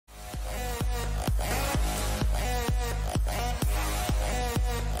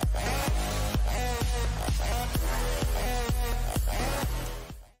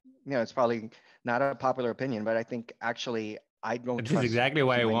it's probably not a popular opinion, but I think actually I don't This is exactly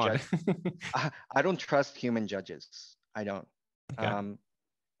what I want. I don't trust human judges. I don't. Okay.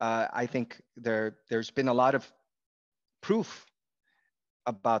 I think there's been a lot of proof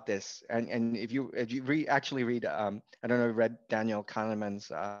about this, and if you actually read, I don't know, read Daniel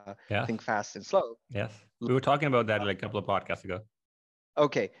Kahneman's Yeah. Think Fast and Slow. Yes, we were talking about that like a couple of podcasts ago.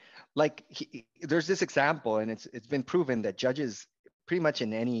 Okay, like there's this example, and it's been proven that judges, pretty much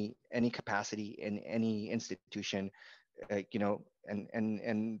in any capacity in any institution,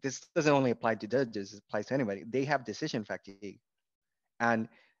 and this doesn't only apply to judges, it applies to anybody. They have decision fatigue, and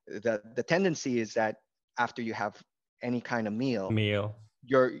the tendency is that after you have any kind of meal,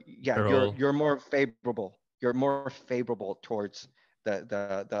 you're more favorable. You're more favorable towards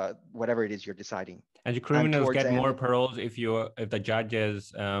the whatever it is you're deciding. And the criminals get more paroles if the judge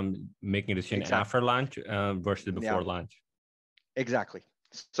is making a decision after lunch versus before lunch. Exactly.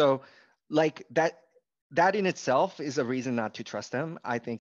 So like that in itself is a reason not to trust them. I think